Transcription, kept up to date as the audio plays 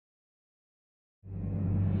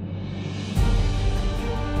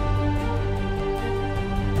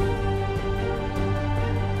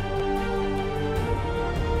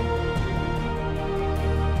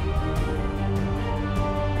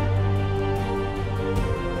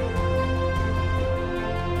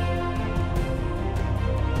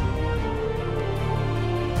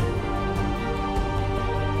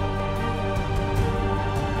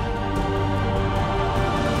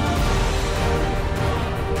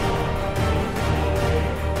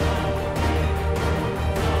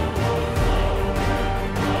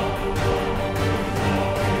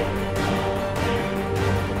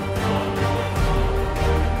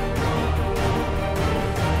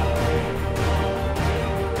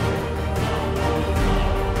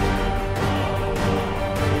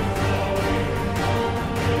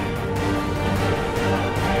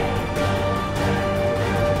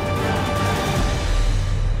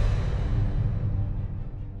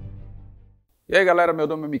E aí, galera, meu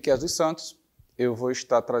nome é Miquéias dos Santos. Eu vou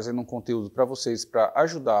estar trazendo um conteúdo para vocês para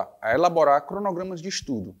ajudar a elaborar cronogramas de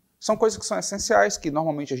estudo. São coisas que são essenciais, que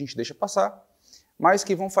normalmente a gente deixa passar, mas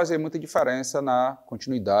que vão fazer muita diferença na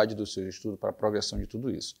continuidade do seu estudo, para a progressão de tudo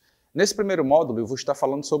isso. Nesse primeiro módulo, eu vou estar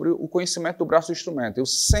falando sobre o conhecimento do braço do instrumento. Eu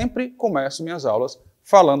sempre começo minhas aulas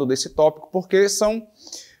falando desse tópico, porque são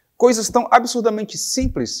coisas tão absurdamente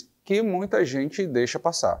simples que muita gente deixa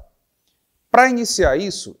passar. Para iniciar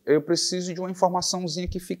isso, eu preciso de uma informaçãozinha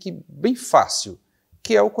que fique bem fácil,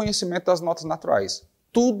 que é o conhecimento das notas naturais.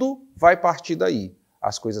 Tudo vai partir daí.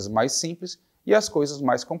 As coisas mais simples e as coisas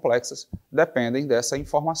mais complexas dependem dessa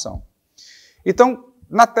informação. Então,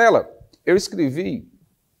 na tela, eu escrevi,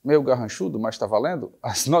 meio garranchudo, mas está valendo,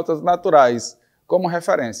 as notas naturais como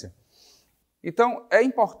referência. Então, é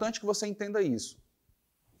importante que você entenda isso.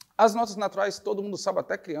 As notas naturais, todo mundo sabe,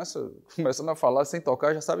 até criança começando a falar sem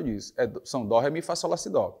tocar já sabe disso. São Dó, Ré, Mi, Fá, Sol, Lá, Si,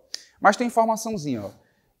 Dó. Mas tem informaçãozinha, ó.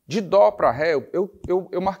 De Dó para Ré,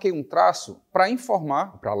 eu marquei um traço para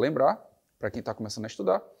informar, para lembrar, para quem está começando a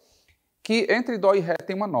estudar, que entre Dó e Ré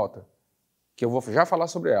tem uma nota, que eu vou já falar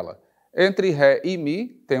sobre ela. Entre Ré e Mi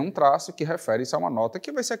tem um traço que refere-se a uma nota,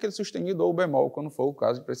 que vai ser aquele sustenido ou bemol, quando for o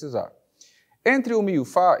caso de precisar. Entre o Mi e o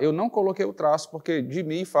Fá, eu não coloquei o traço, porque de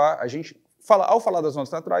Mi e Fá, a gente, ao falar das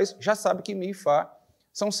notas naturais, já sabe que Mi e Fá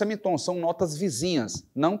são semitons, são notas vizinhas,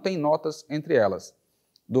 não tem notas entre elas.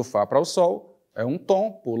 Do Fá para o Sol é um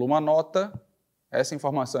tom, pula uma nota, essa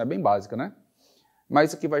informação é bem básica, né? Mas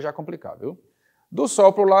isso aqui vai já complicar, viu? Do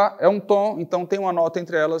Sol para o Lá é um tom, então tem uma nota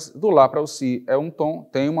entre elas. Do Lá para o Si é um tom,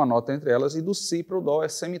 tem uma nota entre elas. E do Si para o Dó é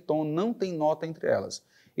semitom, não tem nota entre elas.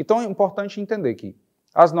 Então é importante entender que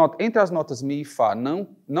entre as notas Mi e Fá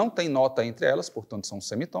não tem nota entre elas, portanto são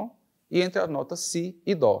semitom. E entre as notas Si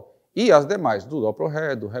e Dó. E as demais, do Dó para o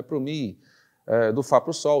Ré, do Ré para o Mi, do Fá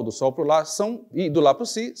para o Sol, do Sol para o Lá, e do Lá para o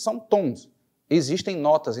Si, são tons. Existem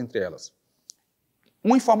notas entre elas.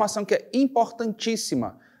 Uma informação que é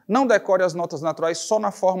importantíssima: não decore as notas naturais só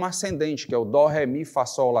na forma ascendente, que é o Dó, Ré, Mi, Fá,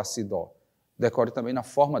 Sol, Lá, Si, Dó. Decore também na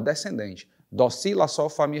forma descendente. Dó, Si, Lá, Sol,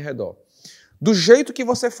 Fá, Mi, Ré, Dó. Do jeito que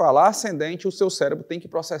você fala ascendente, o seu cérebro tem que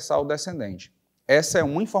processar o descendente. Essa é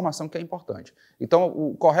uma informação que é importante. Então,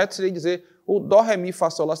 o correto seria dizer o Dó, Ré, Mi, Fá,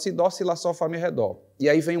 Sol, Lá, Si, Dó, Si, Lá, Sol, Fá, Mi, Ré, Dó. E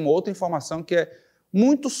aí vem uma outra informação que é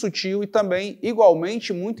muito sutil e também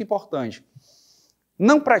igualmente muito importante.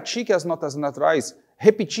 Não pratique as notas naturais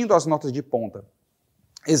repetindo as notas de ponta.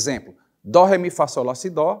 Exemplo, Dó, Ré, Mi, Fá, Sol, Lá, Si,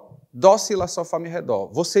 Dó, Dó, Si, Lá, Sol, Fá, Mi, Ré, Dó.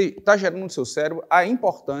 Você está gerando no seu cérebro a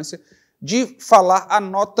importância de falar a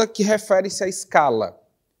nota que refere-se à escala.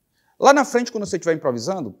 Lá na frente, quando você estiver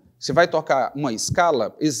improvisando, você vai tocar uma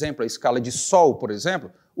escala, exemplo, a escala de Sol, por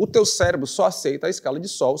exemplo, o teu cérebro só aceita a escala de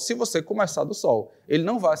Sol se você começar do Sol. Ele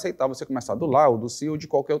não vai aceitar você começar do Lá, ou do Si, ou de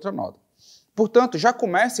qualquer outra nota. Portanto, já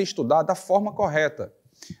comece a estudar da forma correta.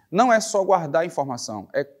 Não é só guardar a informação,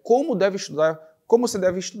 é como você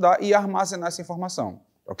deve estudar e armazenar essa informação,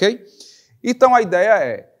 ok? Então, a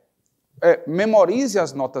ideia memorize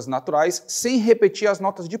as notas naturais sem repetir as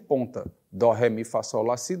notas de ponta. Dó, Ré, Mi, Fá, Sol,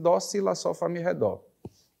 Lá, Si, Dó, Si, Lá, Sol, Fá, Mi, Ré, Dó.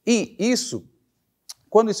 E isso,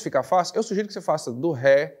 quando isso ficar fácil, eu sugiro que você faça do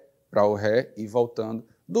Ré para o Ré e voltando,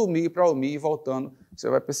 do Mi para o Mi e voltando. Você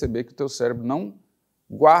vai perceber que o teu cérebro não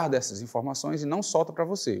guarda essas informações e não solta para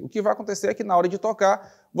você. O que vai acontecer é que na hora de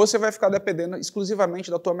tocar, você vai ficar dependendo exclusivamente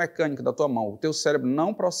da tua mecânica, da tua mão. O teu cérebro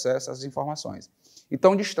não processa essas informações.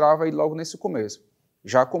 Então destrava aí logo nesse começo.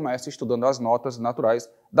 Já começa estudando as notas naturais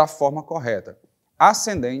da forma correta.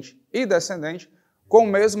 Ascendente e descendente, com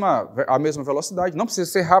a mesma velocidade, não precisa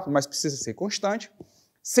ser rápido, mas precisa ser constante,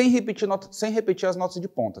 sem repetir as notas de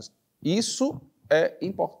pontas. Isso é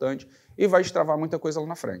importante e vai destravar muita coisa lá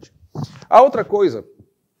na frente. A outra coisa,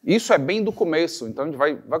 isso é bem do começo, então a gente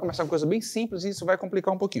vai começar com coisa bem simples e isso vai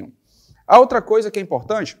complicar um pouquinho. A outra coisa que é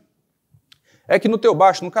importante é que no teu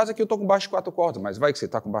baixo, no caso aqui eu estou com baixo de 4 cordas, mas vai que você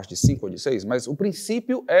está com baixo de 5 ou de 6, mas o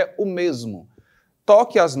princípio é o mesmo.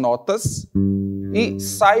 Toque as notas e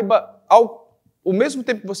saiba, ao mesmo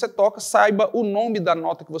tempo que você toca, saiba o nome da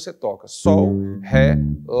nota que você toca. Sol, Ré,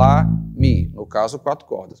 Lá, Mi, no caso 4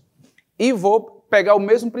 cordas. E vou pegar o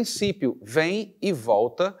mesmo princípio, vem e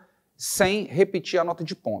volta, sem repetir a nota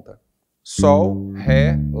de ponta. Sol,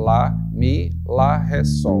 Ré, Lá, Mi, Lá, Ré,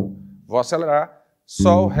 Sol. Vou acelerar.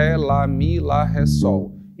 Sol, Ré, Lá, Mi, Lá, Ré,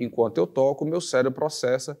 Sol. Enquanto eu toco, o meu cérebro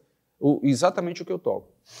processa exatamente o que eu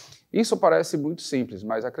toco. Isso parece muito simples,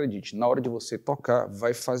 mas acredite, na hora de você tocar,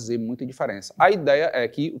 vai fazer muita diferença. A ideia é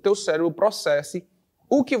que o teu cérebro processe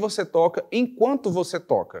o que você toca enquanto você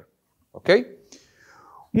toca, ok?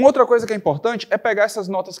 Uma outra coisa que é importante é pegar essas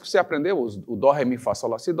notas que você aprendeu, o Dó, Ré, Mi, Fá, Sol,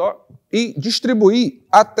 Lá, Si, Dó, e distribuir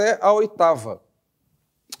até a oitava.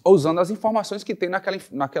 usando as informações que tem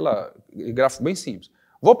naquela gráfico bem simples.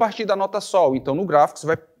 Vou partir da nota Sol, então no gráfico você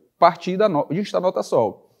vai partir da nota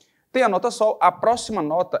Sol. Tem a nota Sol, a próxima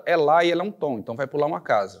nota é Lá e ela é um tom, então vai pular uma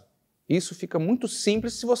casa. Isso fica muito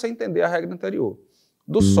simples se você entender a regra anterior.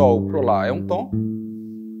 Do Sol para o Lá é um tom,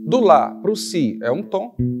 do Lá para o Si é um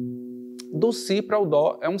tom, do Si para o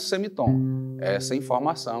Dó é um semitom. Essa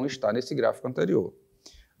informação está nesse gráfico anterior.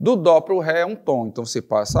 Do Dó para o Ré é um tom, então você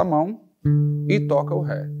passa a mão e toca o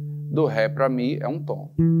Ré. Do Ré para Mi é um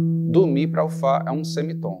tom. Do Mi para o Fá é um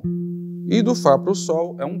semitom. E do Fá para o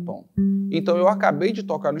Sol é um tom. Então eu acabei de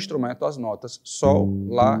tocar no instrumento as notas Sol,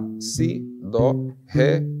 Lá, Si, Dó,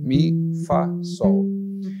 Ré, Mi, Fá, Sol.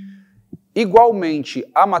 Igualmente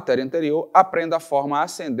à matéria anterior, aprenda a forma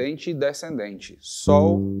ascendente e descendente.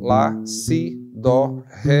 Sol, Lá, Si, Dó,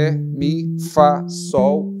 Ré, Mi, Fá,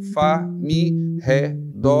 Sol, Fá, Mi, Ré,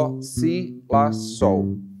 Dó, Si, Lá,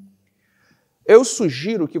 Sol. Eu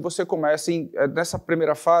sugiro que você comece nessa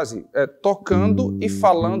primeira fase tocando e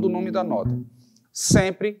falando o nome da nota.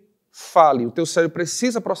 Sempre fale, o teu cérebro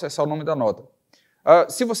precisa processar o nome da nota.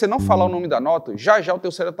 Se você não falar o nome da nota, já o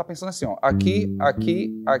teu cérebro está pensando assim, ó, aqui,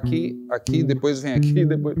 aqui, aqui, aqui, depois vem aqui,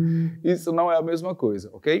 depois... Isso não é a mesma coisa,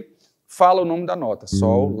 ok? Fala o nome da nota.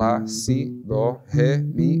 Sol, Lá, Si, Dó, Ré,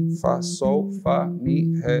 Mi, Fá, Sol, Fá,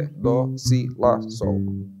 Mi, Ré, Dó, Si, Lá, Sol.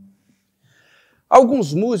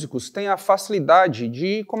 Alguns músicos têm a facilidade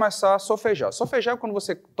de começar a solfejar. Solfejar é quando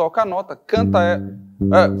você toca a nota, canta,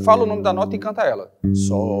 fala o nome da nota e canta ela.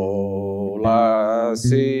 Sol, Lá,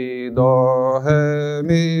 Si, Dó, Ré,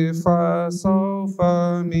 Mi, Fá, Sol,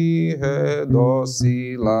 Fá, Mi, Ré, Dó,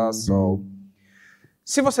 Si, Lá, Sol.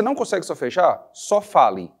 Se você não consegue solfejar, só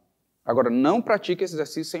fale. Agora, não pratique esse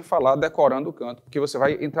exercício sem falar, decorando o canto, porque você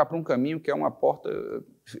vai entrar para um caminho que é uma porta...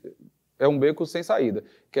 É um beco sem saída,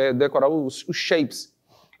 que é decorar os shapes.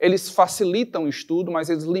 Eles facilitam o estudo,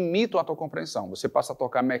 mas eles limitam a tua compreensão. Você passa a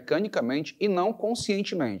tocar mecanicamente e não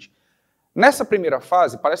conscientemente. Nessa primeira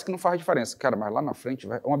fase, parece que não faz diferença. Cara, mas lá na frente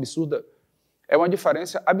é uma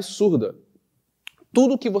diferença absurda.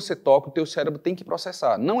 Tudo que você toca, o teu cérebro tem que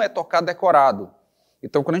processar. Não é tocar decorado.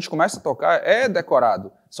 Então, quando a gente começa a tocar, é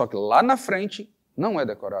decorado. Só que lá na frente, não é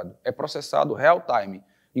decorado. É processado real time.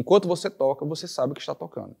 Enquanto você toca, você sabe o que está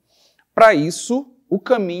tocando. Para isso, o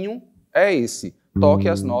caminho é esse. Toque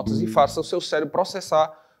as notas e faça o seu cérebro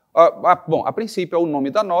processar. Bom, a princípio é o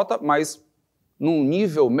nome da nota, mas num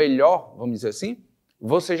nível melhor, vamos dizer assim,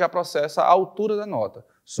 você já processa a altura da nota.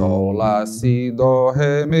 Sol, Lá, Si, Dó,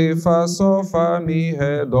 Ré, Mi, Fá, Sol, Fá, Mi,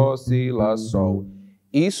 Ré, Dó, Si, Lá, Sol.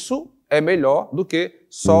 Isso é melhor do que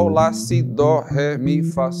Sol, Lá, Si, Dó, Ré, Mi,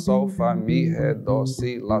 Fá, Sol, Fá, Mi, Ré, Dó,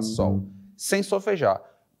 Si, Lá, Sol. Sem solfejar.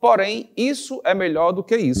 Porém, isso é melhor do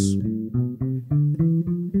que isso.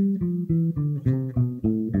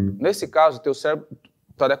 Nesse caso, o teu cérebro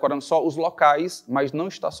está decorando só os locais, mas não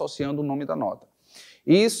está associando o nome da nota.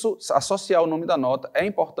 Isso, associar o nome da nota, é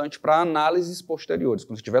importante para análises posteriores.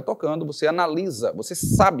 Quando você estiver tocando, você analisa, você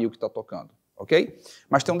sabe o que está tocando, ok?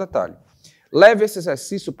 Mas tem um detalhe. Leve esse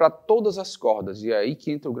exercício para todas as cordas, e é aí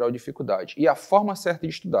que entra o grau de dificuldade. E a forma certa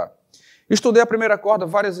de estudar. Estudei a primeira corda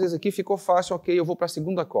várias vezes aqui, ficou fácil, ok, eu vou para a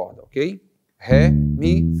segunda corda, ok? Ré,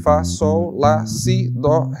 Mi, Fá, Sol, Lá, Si,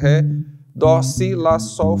 Dó, Ré, Dó, Si, Lá,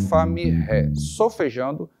 Sol, Fá, Mi, Ré.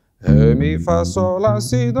 Solfejando, Ré, Mi, Fá, Sol, Lá,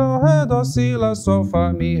 Si, Dó, Ré, Dó, Si, Lá, Sol,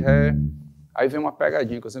 Fá, Mi, Ré. Aí vem uma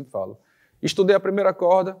pegadinha que eu sempre falo. Estudei a primeira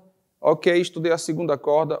corda, ok, estudei a segunda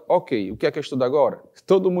corda, ok. O que é que eu estudo agora?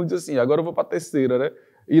 Todo mundo diz assim, agora eu vou para a terceira, né?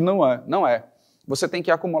 E não é. Você tem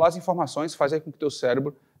que acumular as informações, fazer com que o teu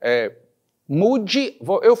cérebro mude,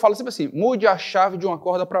 eu falo sempre assim, mude a chave de uma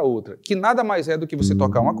corda para outra, que nada mais é do que você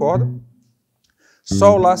tocar uma corda,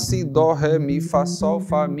 Sol, Lá, Si, Dó, Ré, Mi, Fá, Sol,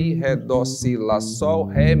 Fá, Mi, Ré, Dó, Si, Lá, Sol,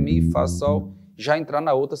 Ré, Mi, Fá, Sol, já entrar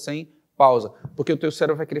na outra sem pausa, porque o teu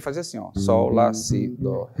cérebro vai querer fazer assim, ó, Sol, Lá, Si,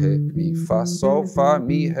 Dó, Ré, Mi, Fá, Sol, Fá,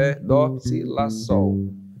 Mi, Ré, Dó, Si, Lá,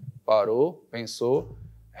 Sol. Parou, pensou,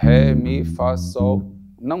 Ré, Mi, Fá, Sol,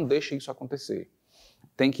 não deixe isso acontecer.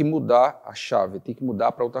 Tem que mudar a chave, tem que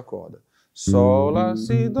mudar para outra corda. Sol, Lá,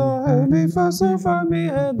 Si, Dó, Ré, Mi, Fá, Sol, Fá, Mi,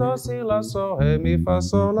 Ré, Dó, Si, Lá, Sol, Ré, Mi, Fá,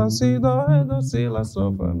 Sol, Lá, Si, Dó, Ré, Dó, Si, Lá,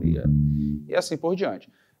 Sol, Fá, Mi, Ré. E assim por diante.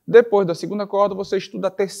 Depois da segunda corda, você estuda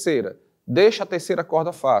a terceira. Deixa a terceira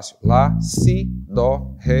corda fácil. Lá, Si,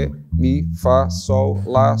 Dó, Ré, Mi, Fá, Sol,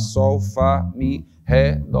 Lá, Sol, Fá, Mi,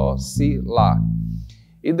 Ré, Dó, Si, Lá.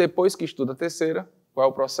 E depois que estuda a terceira, qual é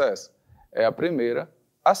o processo? É a primeira,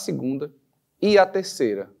 a segunda e a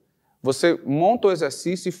terceira. Você monta o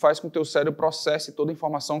exercício e faz com que o teu cérebro processe toda a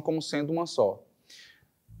informação como sendo uma só.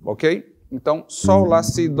 Ok? Então, Sol, Lá,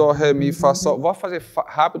 Si, Dó, Ré, Mi, Fá, Sol. Vou fazer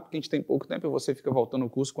rápido porque a gente tem pouco tempo e você fica voltando o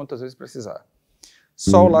curso quantas vezes precisar.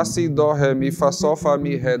 Sol, lá, si, dó, ré, mi, fá, sol, fá,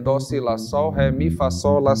 mi, ré, dó, si, lá, sol, ré, mi, fá,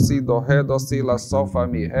 sol, lá, si, dó, ré, dó, si, lá, sol, fá,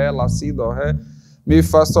 mi, ré, lá, si, dó, ré, mi,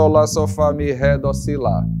 fá, sol, lá, sol, fá, mi, ré, dó, si,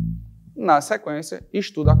 lá. Na sequência,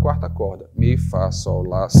 estuda a quarta corda. Mi, fá, sol,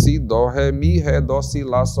 lá, si, dó, ré, mi, ré, dó, si,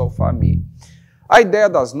 lá, sol, fá, mi. A ideia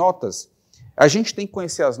das notas, a gente tem que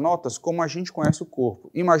conhecer as notas como a gente conhece o corpo.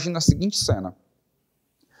 Imagina a seguinte cena.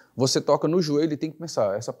 Você toca no joelho e tem que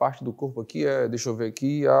pensar, essa parte do corpo aqui é, deixa eu ver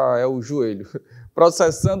aqui, é o joelho.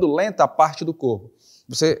 Processando lenta a parte do corpo.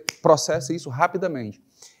 Você processa isso rapidamente.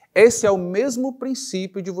 Esse é o mesmo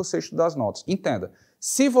princípio de você estudar as notas. Entenda,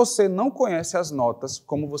 se você não conhece as notas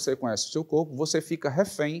como você conhece o seu corpo, você fica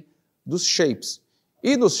refém dos shapes.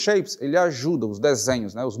 E dos shapes, ele ajuda, os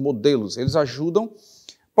desenhos, né, os modelos, eles ajudam,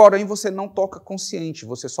 porém você não toca consciente,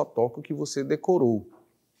 você só toca o que você decorou.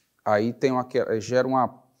 Aí gera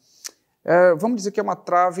uma... vamos dizer que é uma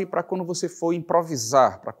trave para quando você for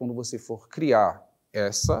improvisar, para quando você for criar.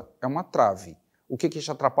 Essa é uma trave. O que te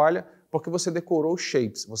atrapalha? Porque você decorou os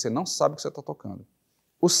shapes, você não sabe o que você está tocando.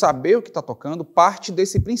 O saber o que está tocando parte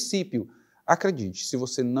desse princípio. Acredite, se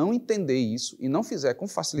você não entender isso e não fizer com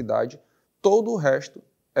facilidade, todo o resto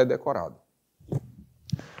é decorado.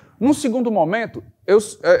 Num segundo momento,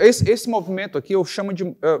 esse movimento aqui eu chamo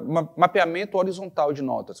de mapeamento horizontal de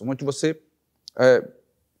notas, onde você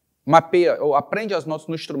mapeia ou aprende as notas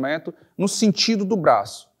no instrumento no sentido do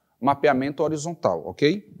braço. Mapeamento horizontal,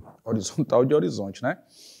 ok? Horizontal de horizonte, né?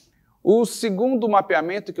 O segundo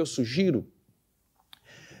mapeamento que eu sugiro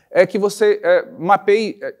é que você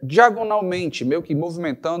mapeie diagonalmente, meio que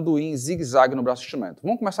movimentando em zigue-zague no braço do instrumento.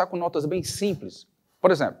 Vamos começar com notas bem simples.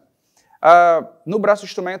 Por exemplo, no braço do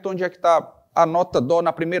instrumento, onde é que está a nota dó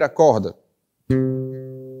na primeira corda?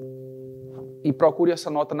 E procure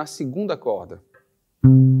essa nota na segunda corda.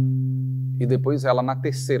 E depois ela na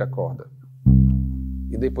terceira corda.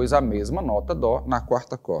 E depois a mesma nota dó na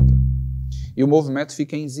quarta corda. E o movimento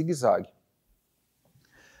fica em zigue-zague.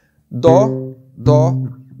 Dó, dó,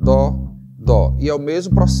 dó, dó. E é o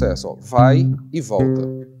mesmo processo, ó. Vai e volta.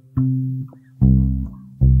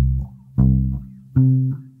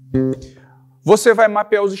 Você vai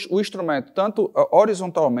mapear o instrumento tanto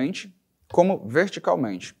horizontalmente como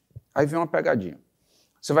verticalmente. Aí vem uma pegadinha.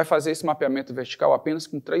 Você vai fazer esse mapeamento vertical apenas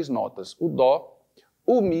com 3 notas. O dó,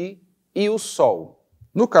 o mi e o sol.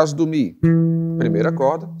 No caso do mi, primeira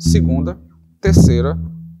corda, segunda, terceira,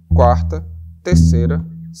 quarta, terceira,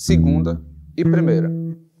 segunda e primeira.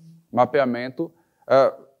 Mapeamento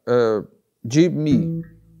de mi.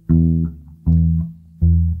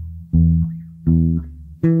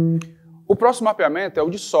 O próximo mapeamento é o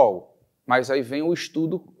de sol, mas aí vem o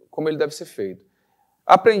estudo como ele deve ser feito.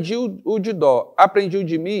 Aprendi o de dó, aprendi o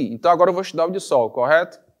de mi, então agora eu vou estudar o de sol,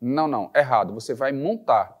 correto? Não, não, errado. Você vai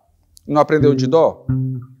montar. Não aprendeu o de dó?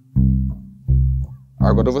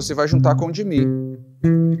 Agora você vai juntar com o de mi,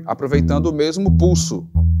 aproveitando o mesmo pulso.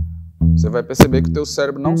 Você vai perceber que o teu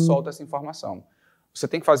cérebro não solta essa informação. Você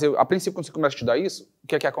tem que fazer, a princípio, quando você começa a estudar isso, o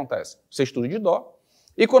que é que acontece? Você estuda de dó,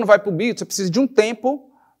 e quando vai para o mi, você precisa de um tempo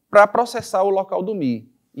para processar o local do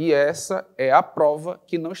mi. E essa é a prova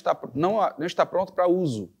que não está pronta para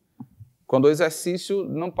uso. Quando o exercício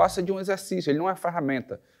não passa de um exercício, ele não é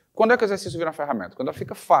ferramenta. Quando é que o exercício vira uma ferramenta? Quando ela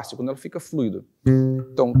fica fácil, quando ela fica fluida.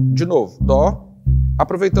 Então, de novo, dó,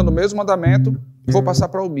 aproveitando o mesmo andamento, vou passar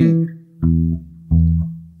para o mi.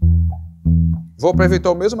 Vou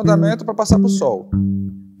aproveitar o mesmo andamento para passar para o sol.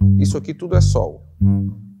 Isso aqui tudo é sol.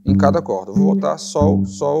 Em cada corda. Vou voltar sol,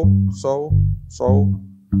 sol, sol, sol.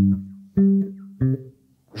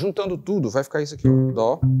 Juntando tudo, vai ficar isso aqui, ó.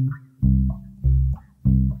 Dó,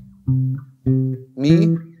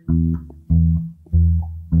 mi,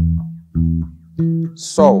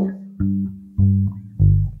 sol.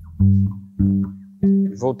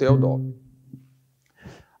 Voltei ao dó.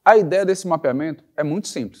 A ideia desse mapeamento é muito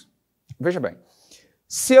simples. Veja bem,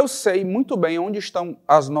 se eu sei muito bem onde estão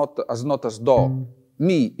as notas dó,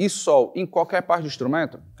 mi e sol em qualquer parte do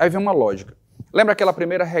instrumento, aí vem uma lógica. Lembra aquela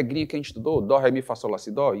primeira regrinha que a gente estudou? Dó, ré, mi, fá, sol, lá, si,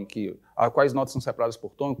 dó? Em que quais notas são separadas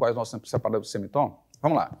por tom e quais notas são separadas por semitom?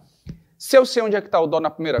 Vamos lá. Se eu sei onde é que está o dó na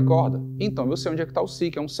primeira corda, então eu sei onde é que está o si,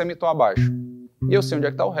 que é um semitom abaixo. E eu sei onde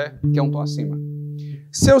é que está o ré, que é um tom acima.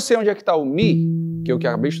 Se eu sei onde é que está o mi, que é o que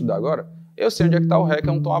eu acabei de estudar agora, eu sei onde é que está o ré, que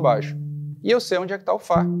é um tom abaixo. E eu sei onde é que está o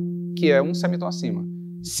fá, que é um semitom acima.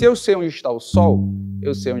 Se eu sei onde está o sol,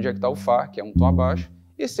 eu sei onde é que está o fá, que é um tom abaixo,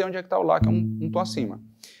 e sei onde é que está o lá, que é um tom acima.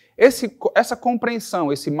 Essa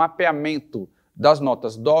compreensão, esse mapeamento das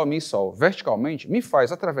notas dó, mi e sol verticalmente me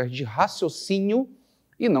faz, através de raciocínio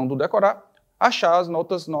e não do decorar, achar as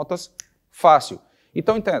notas fácil.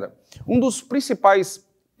 Então, entenda, um dos principais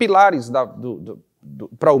pilares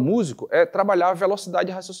para o músico é trabalhar a velocidade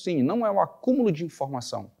de raciocínio, não é o acúmulo de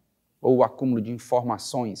informação ou o acúmulo de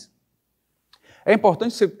informações. É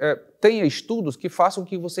importante que você tenha estudos que façam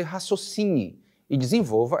que você raciocine e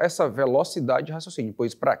desenvolva essa velocidade de raciocínio,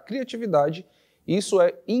 pois para a criatividade isso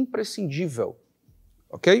é imprescindível.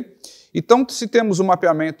 Ok? Então, se temos o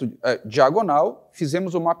mapeamento diagonal,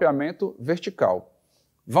 fizemos o mapeamento vertical.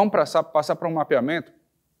 Vamos passar para um mapeamento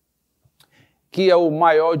que é o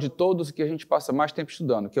maior de todos e que a gente passa mais tempo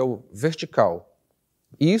estudando, que é o vertical.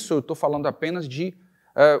 Isso eu estou falando apenas de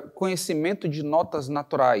conhecimento de notas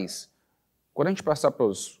naturais. Quando a gente passar para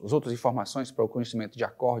as outras informações, para o conhecimento de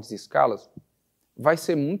acordes e escalas, vai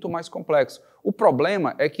ser muito mais complexo. O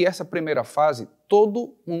problema é que essa primeira fase,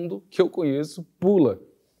 todo mundo que eu conheço pula.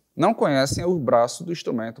 Não conhecem o braço do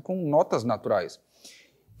instrumento com notas naturais.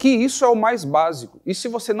 Que isso é o mais básico. E se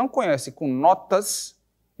você não conhece com notas,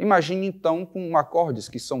 imagine então com acordes,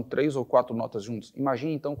 que são 3 ou 4 notas juntas.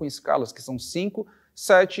 Imagine então com escalas, que são 5,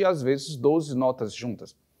 7 e às vezes 12 notas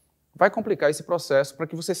juntas. Vai complicar esse processo para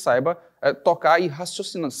que você saiba tocar e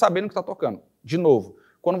raciocinando, sabendo que está tocando. De novo,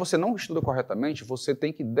 quando você não estuda corretamente, você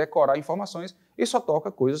tem que decorar informações e só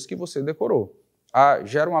toca coisas que você decorou.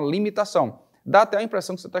 Gera uma limitação. Dá até a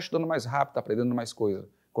impressão que você está estudando mais rápido, está aprendendo mais coisa,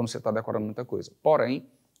 quando você está decorando muita coisa. Porém,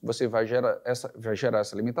 você vai gerar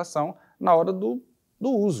essa limitação na hora do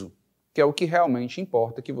uso, que é o que realmente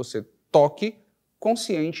importa, que você toque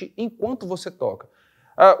consciente enquanto você toca.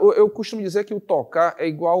 Eu costumo dizer que o tocar é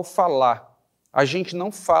igual ao falar. A gente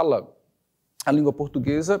não fala a língua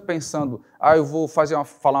portuguesa pensando, eu vou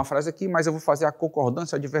falar uma frase aqui, mas eu vou fazer a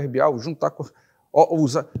concordância adverbial, juntar,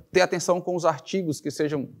 ter atenção com os artigos que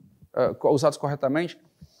sejam usados corretamente.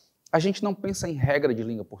 A gente não pensa em regra de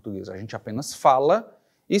língua portuguesa, a gente apenas fala,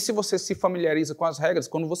 e se você se familiariza com as regras,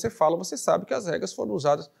 quando você fala, você sabe que as regras foram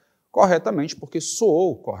usadas corretamente, porque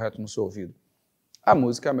soou correto no seu ouvido. A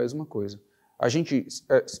música é a mesma coisa. A gente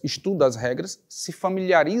estuda as regras, se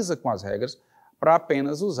familiariza com as regras, para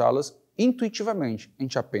apenas usá-las intuitivamente. A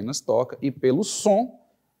gente apenas toca e pelo som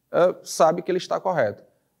sabe que ele está correto.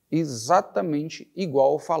 Exatamente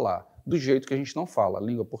igual ao falar, do jeito que a gente não fala a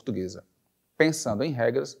língua portuguesa. Pensando em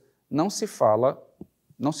regras, não se fala,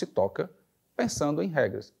 não se toca pensando em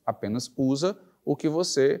regras. Apenas usa o que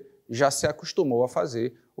você já se acostumou a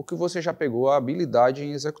fazer, o que você já pegou a habilidade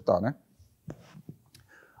em executar, né?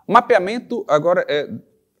 O mapeamento, agora,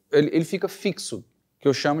 ele fica fixo, que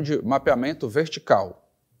eu chamo de mapeamento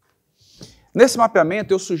vertical. Nesse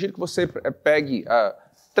mapeamento, eu sugiro que você pegue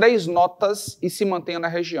 3 notas e se mantenha na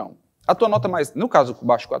região. A tua nota mais, no caso do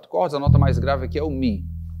baixo 4 cordas, a nota mais grave aqui é o Mi.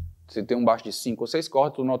 Se tem um baixo de 5 ou 6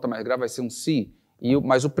 cordas, a tua nota mais grave vai ser um Si,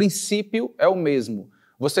 mas o princípio é o mesmo.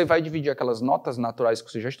 Você vai dividir aquelas notas naturais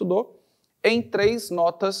que você já estudou em 3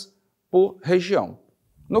 notas por região.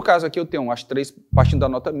 No caso aqui eu tenho as 3, partindo da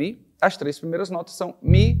nota Mi, as 3 primeiras notas são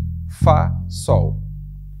Mi, Fá, Sol.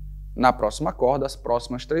 Na próxima corda, as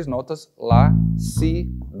próximas 3 notas, Lá, Si,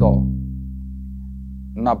 Dó.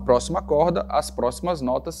 Na próxima corda, as próximas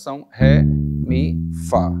notas são Ré, Mi,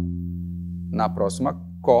 Fá. Na próxima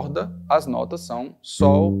corda, as notas são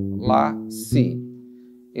Sol, Lá, Si.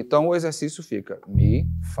 Então o exercício fica Mi,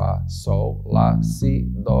 Fá, Sol, Lá, Si,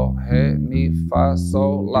 Dó, Ré, Mi, Fá,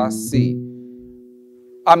 Sol, Lá, Si.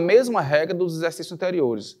 A mesma regra dos exercícios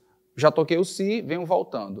anteriores. Já toquei o Si, venho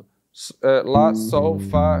voltando. Lá, Sol,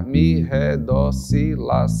 Fá, Mi, Ré, Dó, Si,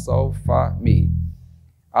 Lá, Sol, Fá, Mi.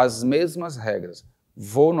 As mesmas regras.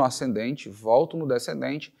 Vou no ascendente, volto no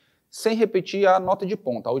descendente, sem repetir a nota de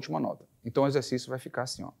ponta, a última nota. Então o exercício vai ficar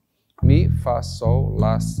assim, ó. Mi, Fá, Sol,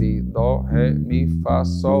 Lá, Si, Dó, Ré, Mi, Fá,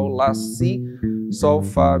 Sol, Lá, Si, Sol,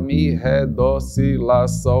 Fá, Mi, Ré, Dó, Si, Lá,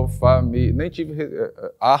 Sol, Fá, Mi. Nem tive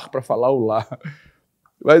ar para falar o Lá.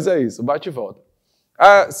 Mas é isso, bate e volta.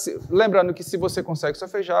 Lembrando que se você consegue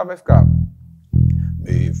solfejar, vai ficar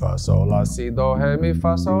Mi, Fá, Sol, Lá, Si, Dó, Ré, Mi,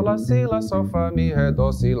 Fá, Sol, Lá, Si, Lá, Sol, Fá, Mi, Ré,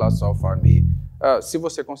 Dó, Si, Lá, Sol, Fá, Mi. Se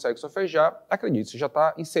você consegue solfejar, acredite, você já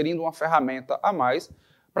está inserindo uma ferramenta a mais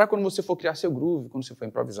para quando você for criar seu groove, quando você for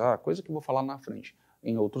improvisar, coisa que eu vou falar na frente,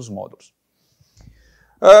 em outros módulos.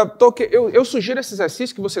 Eu sugiro esse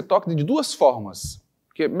exercício que você toque de 2 formas,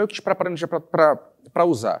 que meio que te preparando já para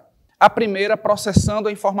usar. A primeira, processando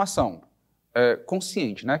a informação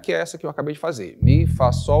consciente, né? Que é essa que eu acabei de fazer. Mi,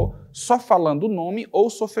 Fá, Sol, só falando o nome ou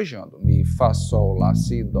solfejando. Mi, Fá, Sol, Lá,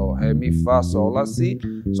 Si, Dó, Ré, Mi, Fá, Sol, Lá, Si,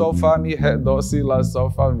 Sol, Fá, Mi, Ré, Dó, Si, Lá, Sol,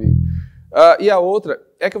 Fá, Mi. E a outra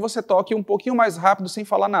é que você toque um pouquinho mais rápido sem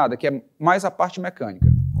falar nada, que é mais a parte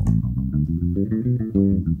mecânica.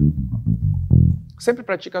 Sempre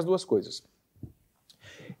pratica as 2 coisas.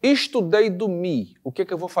 Estudei do Mi. O que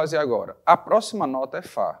eu vou fazer agora? A próxima nota é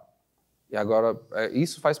Fá. E agora,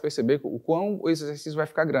 isso faz perceber o quão o exercício vai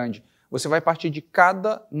ficar grande. Você vai partir de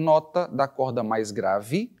cada nota da corda mais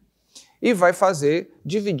grave e vai fazer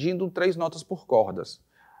dividindo 3 notas por cordas.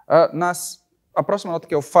 A próxima nota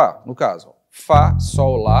que é o Fá, no caso. Fá,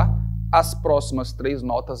 Sol, Lá. As próximas 3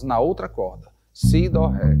 notas na outra corda. Si, Dó,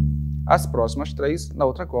 Ré. As próximas 3 na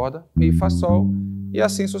outra corda. Mi, Fá, Sol. E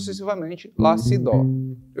assim sucessivamente. Lá, Si, Dó.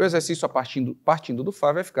 O exercício partindo do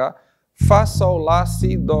Fá vai ficar Fá, Sol, Lá,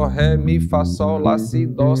 Si, Dó, Ré, Mi, Fá, Sol, Lá, Si,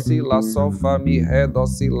 Dó, Si, Lá, Sol, Fá, Mi, Ré, Dó,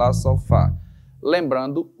 Si, Lá, Sol, Fá.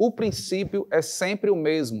 Lembrando, o princípio é sempre o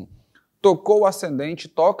mesmo. Tocou o ascendente,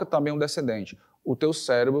 toca também o descendente. O teu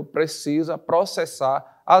cérebro precisa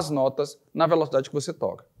processar as notas na velocidade que você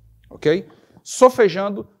toca. Ok?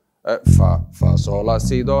 Solfejando, Fá, Fá, Sol, Lá,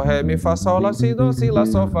 Si, Dó, Ré, Mi, Fá, Sol, Lá, Si, Dó, Si, Lá,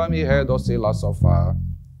 Sol, Fá, Mi, Ré, Dó, Si, Lá, Sol, Fá.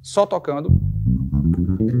 Só tocando.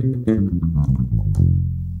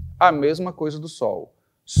 A mesma coisa do Sol.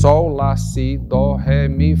 Sol, Lá, Si, Dó, Ré,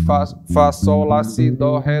 Mi, Fá, Fá, Sol, Lá, Si,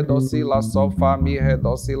 Dó, Ré, Dó, Si, Lá, Sol, Fá, Mi, Ré,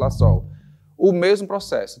 Dó, Si, Lá, Sol. O mesmo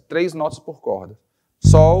processo, 3 notas por corda.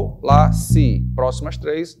 Sol, Lá, Si. Próximas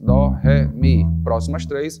 3, Dó, Ré, Mi. Próximas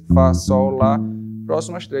 3, Fá, Sol, Lá.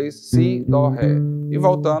 Próximas 3, Si, Dó, Ré. E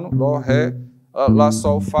voltando, Dó, Ré, Lá,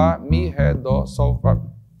 Sol, Fá, Mi, Ré, Dó, Sol, Fá,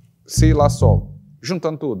 Si, Lá, Sol.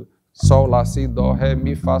 Juntando tudo. Sol, Lá, Si, Dó, Ré,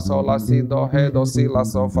 Mi, Fá, Sol, Lá, Si, Dó, Ré, Dó, Si, Lá,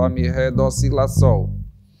 Sol, Fá, Mi, Ré, Dó, Si, Lá, Sol.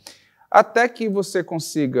 Até que você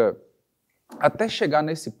consiga, até chegar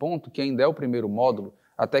nesse ponto, que ainda é o primeiro módulo,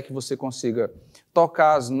 até que você consiga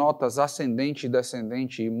tocar as notas ascendente e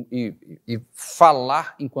descendente e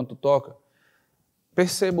falar enquanto toca,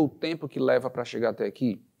 perceba o tempo que leva para chegar até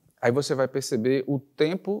aqui. Aí você vai perceber o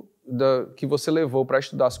tempo que você levou para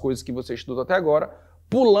estudar as coisas que você estudou até agora,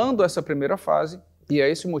 pulando essa primeira fase, e é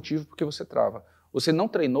esse o motivo porque você trava. Você não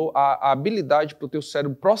treinou a habilidade para o teu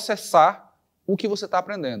cérebro processar o que você está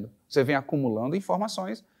aprendendo. Você vem acumulando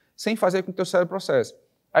informações sem fazer com que o teu cérebro processe.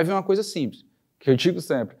 Aí vem uma coisa simples, que eu digo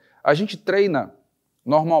sempre. A gente treina,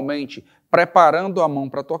 normalmente, preparando a mão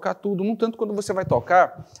para tocar tudo. No entanto, quando você vai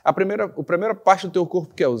tocar, a primeira parte do teu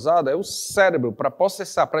corpo que é usada é o cérebro para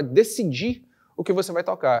processar, para decidir o que você vai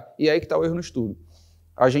tocar. E é aí que está o erro no estudo.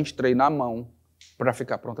 A gente treina a mão para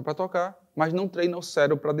ficar pronta para tocar, mas não treina o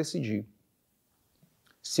cérebro para decidir.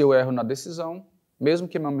 Se eu erro na decisão, mesmo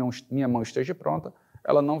que minha mão esteja pronta,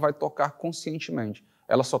 ela não vai tocar conscientemente.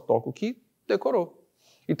 Ela só toca o que decorou.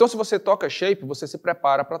 Então, se você toca shape, você se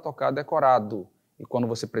prepara para tocar decorado. E quando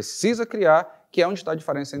você precisa criar, que é onde está a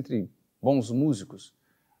diferença entre bons músicos,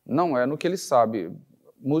 não é no que ele sabe.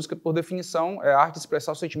 Música, por definição, é a arte de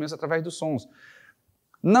expressar os sentimentos através dos sons.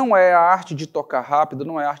 Não é a arte de tocar rápido,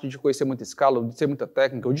 não é a arte de conhecer muita escala, ou de ter muita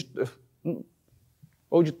técnica,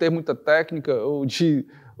 ou de ter muita técnica, ou de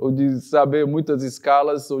saber muitas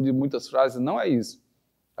escalas, ou de muitas frases. Não é isso.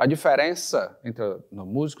 A diferença entre o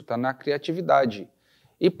músico está na criatividade.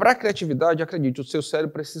 E para a criatividade, acredite, o seu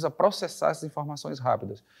cérebro precisa processar essas informações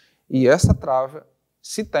rápidas. E essa trava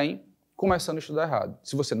se tem começando a estudar errado.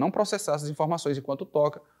 Se você não processar essas informações enquanto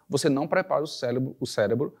toca, você não prepara o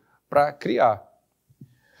cérebro para criar.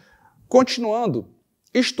 Continuando,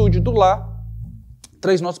 estude do Lá,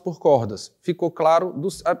 3 notas por cordas. Ficou claro?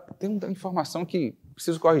 Tem uma informação que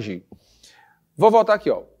preciso corrigir. Vou voltar aqui,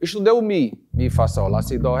 ó. Estudei o Mi. Mi, Fá, Sol, Lá,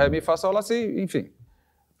 Si, Dó, Ré, Mi, Fá, Sol, Lá, Si, enfim.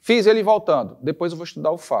 Fiz ele voltando. Depois eu vou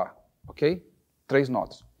estudar o Fá, ok? 3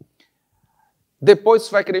 notas. Depois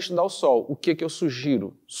você vai querer estudar o Sol. O que eu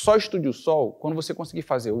sugiro? Só estude o Sol quando você conseguir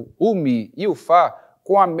fazer o Mi e o Fá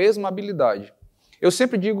com a mesma habilidade. Eu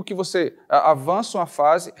sempre digo que você avança uma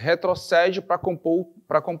fase, retrocede para compor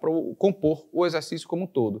o exercício como um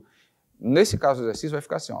todo. Nesse caso, o exercício vai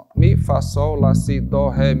ficar assim, ó. Mi, Fá, Sol, Lá, Si, Dó,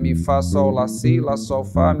 Ré, Mi, Fá, Sol, Lá, Si, Lá, Sol,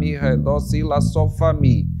 Fá, Mi, Ré, Dó, Si, Lá, Sol, Fá,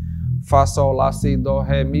 Mi. Fá, Sol, Lá, Si, Dó,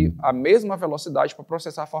 Ré, Mi, a mesma velocidade para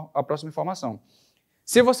processar a próxima informação.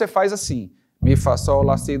 Se você faz assim, Mi, Fá, Sol,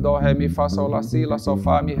 Lá, Si, Dó, Ré, Mi, Fá, Sol, Lá, Si, Lá, Sol,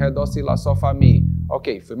 Fá, Mi, Ré, Dó, Si, Lá, Sol, Fá, Mi.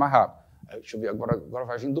 Ok, fui mais rápido. Deixa eu ver, agora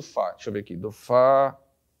vai vindo do Fá. Deixa eu ver aqui, do Fá,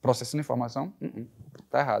 processando informação?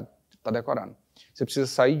 Tá errado, tá decorando. Você precisa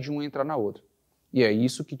sair de uma e entrar na outra. E é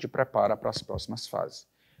isso que te prepara para as próximas fases.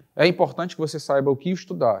 É importante que você saiba o que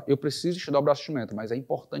estudar. Eu preciso estudar o braço instrumento, mas é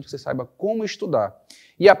importante que você saiba como estudar.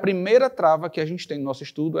 E a primeira trava que a gente tem no nosso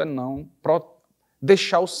estudo é não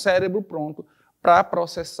deixar o cérebro pronto para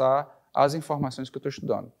processar as informações que eu estou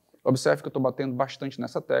estudando. Observe que eu estou batendo bastante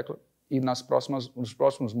nessa tecla e nos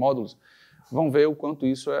próximos módulos vão ver o quanto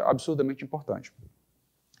isso é absurdamente importante.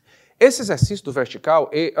 Esse exercício do vertical,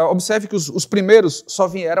 observe que os primeiros só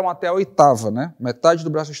vieram até a 8ª, né? Metade do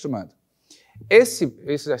braço instrumento. Esse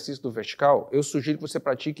exercício do vertical, eu sugiro que você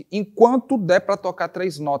pratique enquanto der para tocar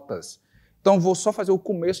 3 notas. Então, vou só fazer o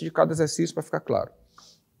começo de cada exercício para ficar claro.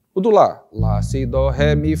 O do Lá. Lá, Si, Dó,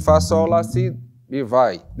 Ré, Mi, Fá, Sol, Lá, Si, e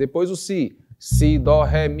vai. Depois o Si. Si, Dó,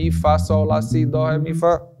 Ré, Mi, Fá, Sol, Lá, Si, Dó, Ré, Mi,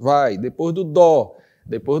 Fá, vai. Depois do Dó.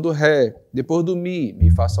 Depois do Ré. Depois do Mi. Mi,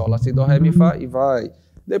 Fá, Sol, Lá, Si, Dó, Ré, Mi, Fá, e vai.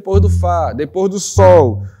 Depois do Fá. Depois do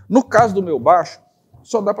Sol. No caso do meu baixo,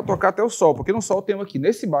 só dá para tocar até o Sol, porque no Sol eu tenho aqui,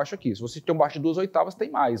 nesse baixo aqui. Se você tem um baixo de 2/8, tem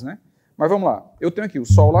mais, né? Mas vamos lá. Eu tenho aqui o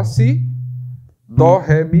Sol, Lá, Si, Dó,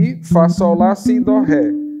 Ré, Mi, Fá, Sol, Lá, Si, Dó,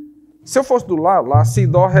 Ré. Se eu fosse do Lá, Lá, Si,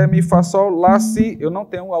 Dó, Ré, Mi, Fá, Sol, Lá, Si, eu não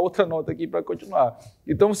tenho a outra nota aqui para continuar.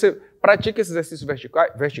 Então você pratica esse exercício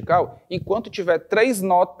vertical enquanto tiver 3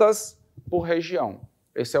 notas por região.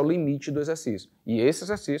 Esse é o limite do exercício. E esse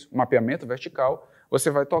exercício, mapeamento vertical, você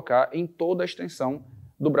vai tocar em toda a extensão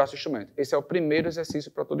do braço do instrumento. Esse é o primeiro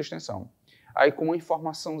exercício para toda a extensão. Aí com uma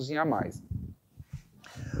informaçãozinha a mais.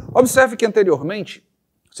 Observe que anteriormente,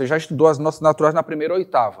 você já estudou as notas naturais na primeira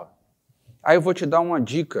oitava. Aí eu vou te dar uma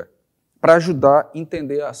dica para ajudar a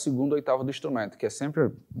entender a segunda oitava do instrumento, que é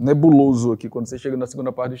sempre nebuloso aqui. Quando você chega na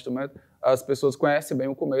segunda parte do instrumento, as pessoas conhecem bem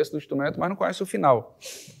o começo do instrumento, mas não conhecem o final.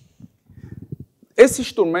 Esse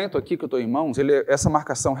instrumento aqui que eu estou em mãos, essa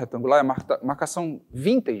marcação retangular é marcação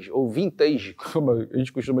vintage, ou vintage, como a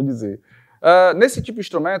gente costuma dizer. Nesse tipo de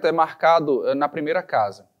instrumento é marcado na primeira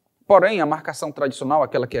casa. Porém, a marcação tradicional,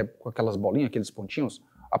 aquela que é com aquelas bolinhas, aqueles pontinhos,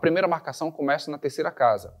 a primeira marcação começa na terceira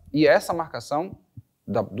casa. E essa marcação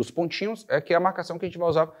dos pontinhos é que é a marcação que a gente vai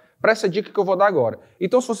usar para essa dica que eu vou dar agora.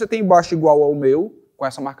 Então, se você tem baixo igual ao meu, com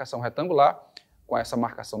essa marcação retangular, com essa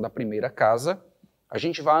marcação da primeira casa, a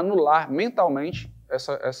gente vai anular mentalmente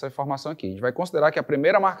essa informação aqui. A gente vai considerar que a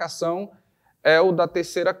primeira marcação é o da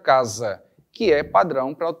terceira casa, que é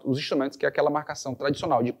padrão para os instrumentos, que é aquela marcação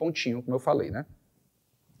tradicional de pontinho, como eu falei, né?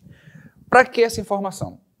 Para que essa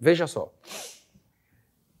informação? Veja só.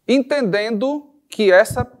 Entendendo que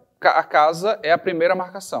a casa é a primeira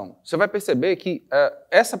marcação. Você vai perceber que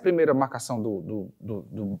essa primeira marcação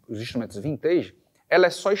dos instrumentos vintage, ela é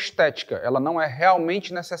só estética, ela não é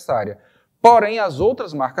realmente necessária. Porém, as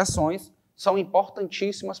outras marcações são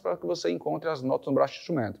importantíssimas para que você encontre as notas no braço do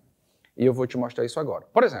instrumento. E eu vou te mostrar isso agora.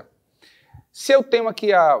 Por exemplo, se eu tenho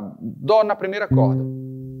aqui a Dó na primeira corda,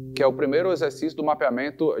 que é o primeiro exercício do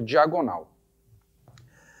mapeamento diagonal.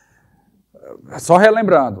 Só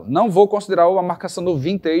relembrando, não vou considerar a marcação do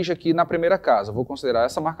vintage aqui na primeira casa, vou considerar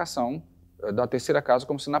essa marcação da terceira casa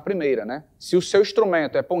como se na primeira, né? Se o seu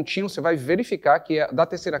instrumento é pontinho, você vai verificar que da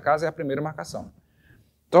terceira casa é a primeira marcação.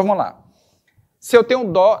 Então vamos lá. Se eu tenho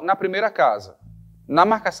um Dó na primeira casa, na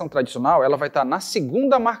marcação tradicional, ela vai estar na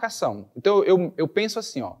segunda marcação. Então eu penso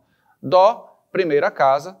assim, ó, Dó, primeira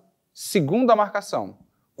casa, segunda marcação.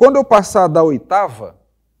 Quando eu passar da oitava,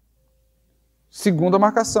 segunda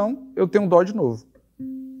marcação, eu tenho um Dó de novo.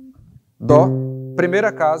 Dó,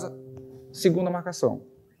 primeira casa, segunda marcação.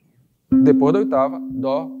 Depois da oitava,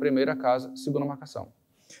 Dó, primeira casa, segunda marcação.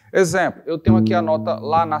 Exemplo, eu tenho aqui a nota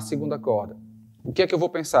Lá na segunda corda. O que é que eu vou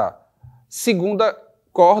pensar? Segunda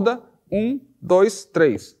corda, 1, 2,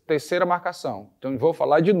 3. Terceira marcação. Então, vou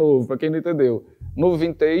falar de novo, para quem não entendeu. No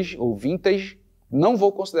vintage, ou vintage, não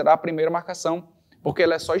vou considerar a primeira marcação, porque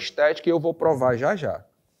ela é só estética e eu vou provar já já.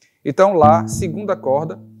 Então, Lá, segunda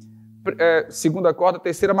corda,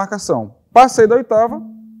 terceira marcação. Passei da oitava,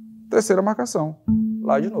 terceira marcação.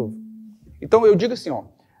 Lá de novo. Então, eu digo assim, ó,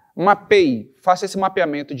 mapeie, faça esse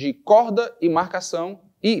mapeamento de corda e marcação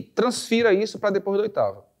e transfira isso para depois da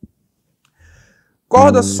oitava.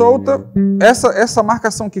 Corda solta, essa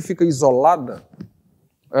marcação que fica isolada,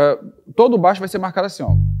 todo baixo vai ser marcado assim,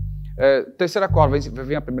 ó. Terceira corda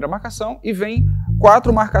vem a primeira marcação e vem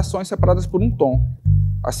 4 marcações separadas por um tom.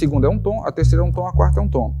 A segunda é um tom, a terceira é um tom, a quarta é um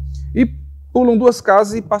tom. E pulam 2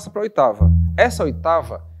 casas e passa para a oitava. Essa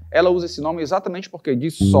oitava, ela usa esse nome exatamente porque de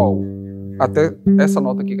Sol até essa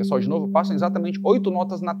nota aqui, que é Sol de novo, passam exatamente 8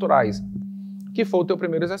 notas naturais, que foi o teu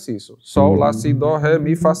primeiro exercício. Sol, Lá, Si, Dó, Ré,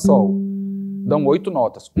 Mi, Fá, Sol. Dão 8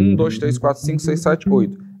 notas. 1, 2, 3, 4, 5, 6, 7,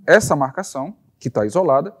 8. Essa marcação, que está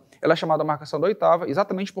isolada, ela é chamada marcação da oitava,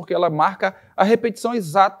 exatamente porque ela marca a repetição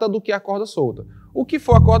exata do que é a corda solta. O que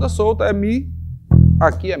for a corda solta é Mi,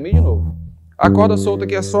 aqui é Mi de novo. A corda solta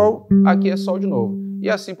aqui é Sol, aqui é Sol de novo. E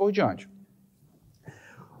assim por diante.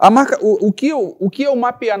 O que eu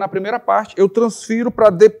mapear na primeira parte, eu transfiro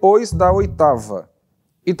para depois da oitava.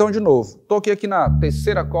 Então, de novo, toquei aqui na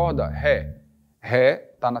terceira corda, Ré.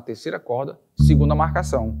 Ré está na terceira corda, segunda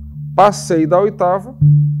marcação. Passei da oitava,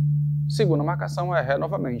 segunda marcação é Ré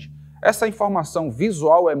novamente. Essa informação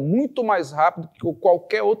visual é muito mais rápida que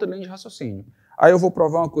qualquer outra linha de raciocínio. Aí eu vou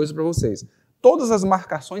provar uma coisa para vocês. Todas as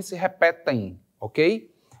marcações se repetem,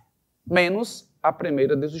 ok? Menos a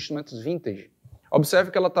primeira dos instrumentos vintage.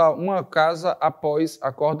 Observe que ela está uma casa após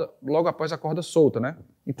a corda, logo após a corda solta, né?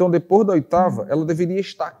 Então, depois da oitava, ela deveria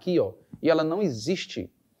estar aqui, ó, e ela não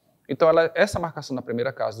existe. Então, essa marcação na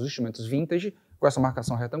primeira casa dos instrumentos vintage, com essa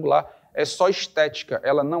marcação retangular, é só estética,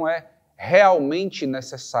 ela não é realmente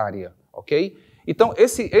necessária, ok? Então,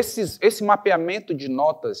 esse mapeamento de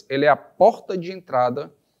notas, ele é a porta de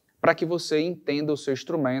entrada para que você entenda o seu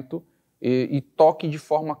instrumento e toque de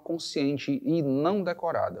forma consciente e não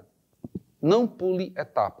decorada. Não pule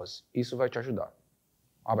etapas, isso vai te ajudar.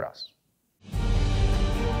 Um abraço.